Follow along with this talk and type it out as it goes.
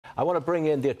I want to bring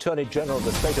in the Attorney General of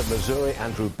the state of Missouri,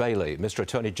 Andrew Bailey. Mr.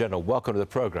 Attorney General, welcome to the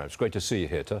program. It's great to see you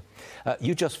here, sir.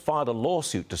 You just filed a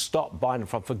lawsuit to stop Biden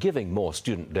from forgiving more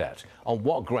student debt. On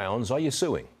what grounds are you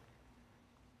suing?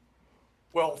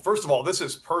 Well, first of all, this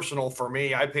is personal for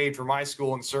me. I paid for my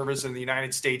school and service in the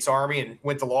United States Army and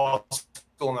went to law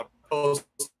school in the post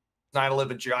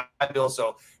 9/11 GI Bill.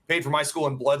 So paid for my school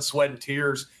in blood, sweat, and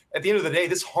tears. At the end of the day,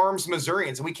 this harms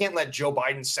Missourians, and we can't let Joe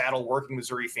Biden saddle working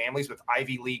Missouri families with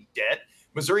Ivy League debt.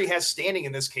 Missouri has standing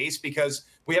in this case because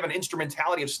we have an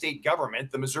instrumentality of state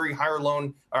government, the Missouri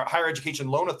Higher Education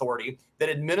Loan Authority, that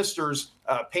administers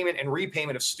payment and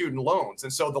repayment of student loans.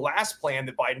 And so the last plan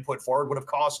that Biden put forward would have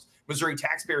cost Missouri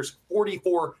taxpayers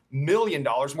 $44 million,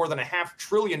 more than $500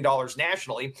 billion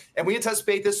nationally. And we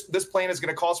anticipate this plan is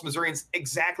going to cost Missourians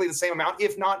exactly the same amount,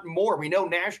 if not more. We know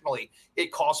nationally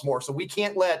it costs more. So we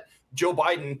can't let Joe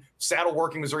Biden saddle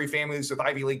working Missouri families with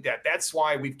Ivy League debt. That's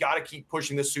why we've got to keep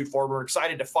pushing this suit forward. We're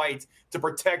excited to fight to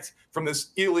protect from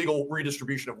this illegal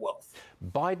redistribution of wealth.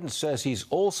 Biden says he's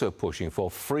also pushing for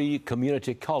free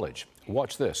community college.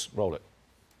 Watch this. Roll it.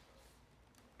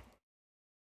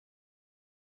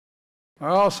 I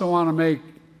also want to make,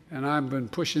 and I've been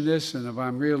pushing this, and if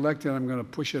I'm reelected, I'm going to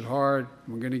push it hard.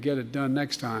 We're going to get it done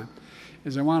next time,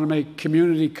 is I want to make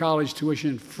community college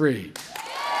tuition free.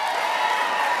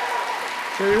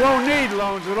 So you won't need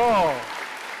loans at all.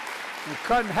 We're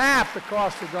cutting half the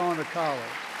cost of going to college.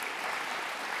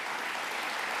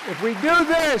 If we do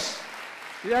this,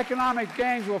 the economic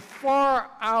gains will far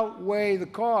outweigh the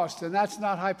cost, and that's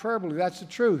not hyperbole, that's the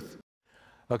truth.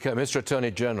 Okay, Mr.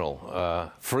 Attorney General,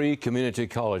 free community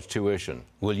college tuition.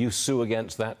 Will you sue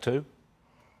against that too?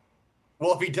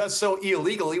 Well, if he does so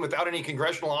illegally without any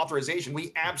congressional authorization,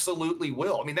 we absolutely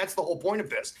will. I mean, that's the whole point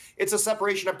of this. It's a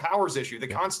separation of powers issue. The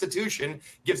Constitution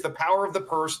gives the power of the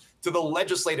purse to the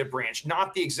legislative branch,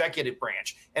 not the executive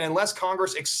branch. And unless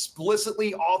Congress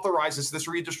explicitly authorizes this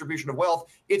redistribution of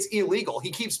wealth, it's illegal.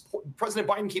 President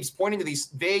Biden keeps pointing to these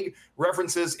vague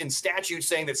references in statute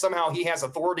saying that somehow he has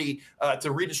authority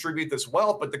to redistribute this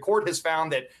wealth. But the court has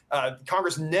found that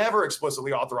Congress never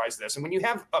explicitly authorized this. And when you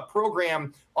have a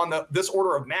program on this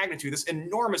order of magnitude, this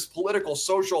enormous political,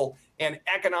 social, and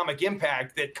economic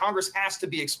impact, that Congress has to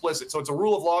be explicit. So it's a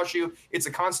rule of law issue, it's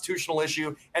a constitutional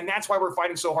issue, and that's why we're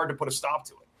fighting so hard to put a stop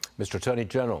to it. Mr. Attorney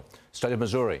General, State of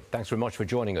Missouri, thanks very much for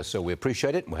joining us. So we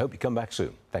appreciate it, and we hope you come back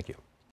soon. Thank you.